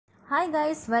Hi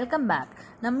guys, welcome back.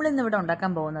 നമ്മൾ ഇന്ന് ഇവിടെ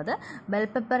ഉണ്ടാക്കാൻ പോകുന്നത് ബെൽ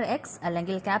പെപ്പർ എഗ്സ്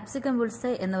അല്ലെങ്കിൽ കാപ്സിക്കം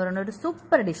ബുൾസൈ എന്ന് പറയുന്ന ഒരു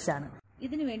സൂപ്പർ ഡിഷാണ്.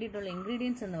 ഇതിന് വേണ്ടിയിട്ടുള്ള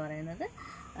ഇൻഗ്രീഡിയൻസ് എന്ന് പറയുന്നത്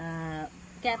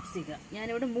ക്യാപ്സിക്കം.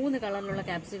 ഞാനിവിടെ 3 കളറിലുള്ള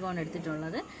ക്യാപ്സിക്കമാണ്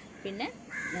എടുത്തിട്ടുള്ളത്. പിന്നെ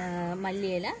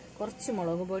മല്ലിയില, കുറച്ച്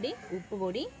മുളക് പൊടി, ഉപ്പ്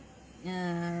പൊടി,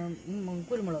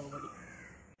 കുരുമുളക് പൊടി.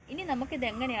 ഇനി നമുക്കിത്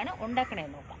എങ്ങനെയാണ്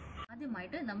ഉണ്ടാക്കണമെന്ന് നോക്കാം.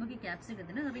 ആദ്യമായിട്ട് നമുക്ക് ഈ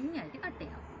ക്യാപ്സിക്കത്തിന് റിംഗ് ആയിട്ട് കട്ട്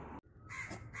ചെയ്യാം.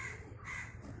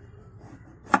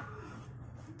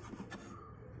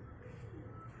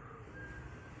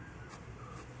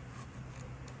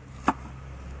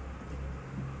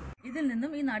 ഇതിൽ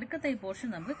നിന്നും ഈ നടുക്കത്തെ ഈ പോർഷൻ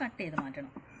നമുക്ക് കട്ട് ചെയ്ത്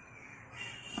മാറ്റണം.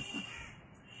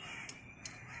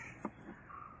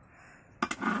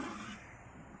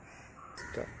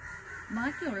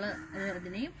 ബാക്കിയുള്ള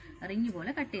ഇതിനെയും റിങ്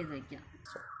പോലെ കട്ട് ചെയ്ത് വെക്കാം.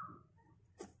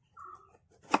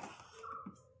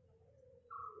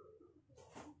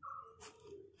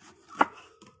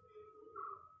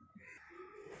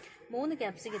 മൂന്ന്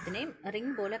ക്യാപ്സിക്കത്തിനെയും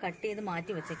റിങ് പോലെ കട്ട് ചെയ്ത്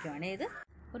മാറ്റി വെച്ചേക്കുവാണ്. ഇത്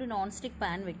ഒരു നോൺ സ്റ്റിക്ക്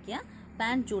പാൻ വെക്കുക.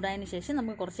 പാൻ ചൂടായതിനു ശേഷം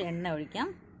നമുക്ക് കുറച്ച് എണ്ണ ഒഴിക്കാം.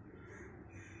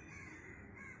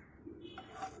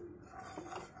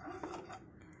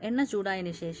 എണ്ണ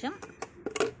ചൂടായതിനു ശേഷം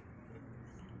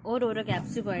ഓരോരോ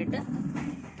ക്യാപ്സിക്കമായിട്ട്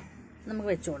നമുക്ക്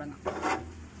വെച്ചു തുടങ്ങാം.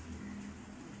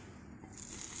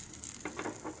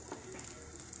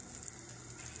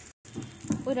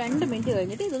 ഒരു 2 മിനിറ്റ്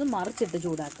കഴിഞ്ഞിട്ട് ഇതൊന്ന് മറിച്ചിട്ട്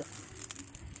ചൂടാക്കുക.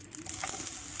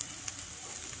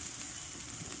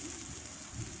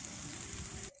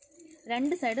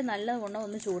 രണ്ട് സൈഡ് നല്ലവണ്ണം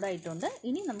ഒന്ന് ചൂടായിട്ടുണ്ട്.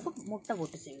 ഇനി നമുക്ക് മുട്ട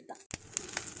പൊട്ടിച്ച് കിട്ടാം.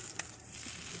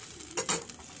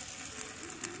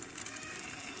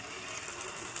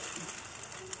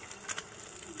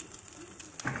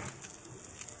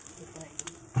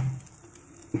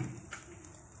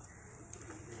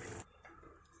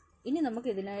 ഇനി നമുക്ക്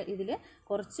ഇതിൽ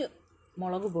കുറച്ച്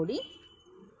മുളക് പൊടി,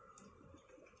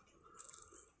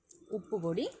 ഉപ്പ്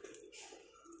പൊടി,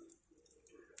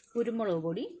 കുരുമുളക്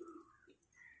പൊടി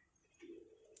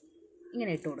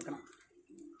ഇങ്ങനെ ഇട്ട് കൊടുക്കണം.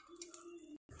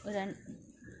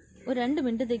 ഒരു 2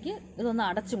 മിനിറ്റത്തേക്ക് ഇതൊന്ന്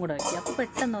അടച്ചും കൂടെ വയ്ക്കുക. അപ്പോൾ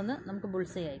പെട്ടെന്നൊന്ന് നമുക്ക്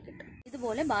ബുൾസൈ ആയി കിട്ടും.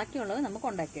 ഇതുപോലെ ബാക്കിയുള്ളത് നമുക്ക്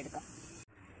ഉണ്ടാക്കിയെടുക്കാം.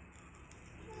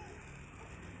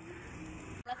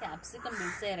 ക്യാപ്സിക്കം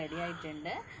ബുൾസൈ റെഡി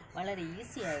ആയിട്ടുണ്ട്. വളരെ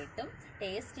ഈസി ആയിട്ടും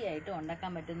ടേസ്റ്റി ആയിട്ടും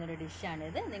ഉണ്ടാക്കാൻ പറ്റുന്നൊരു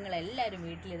ഡിഷാണിത്. നിങ്ങളെല്ലാവരും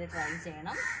വീട്ടിലിത് ട്രൈ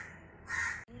ചെയ്യണം.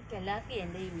 നിങ്ങൾക്ക് എല്ലാവർക്കും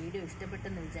എൻ്റെ ഈ വീഡിയോ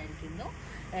ഇഷ്ടപ്പെട്ടെന്ന് വിചാരിക്കുന്നു.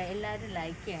 എല്ലാവരും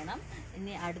ലൈക്ക് ചെയ്യണം.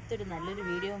 ഇനി അടുത്തൊരു നല്ലൊരു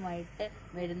വീഡിയോയുമായിട്ട്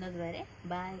വരുന്നത് വരെ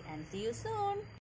by and see you soon.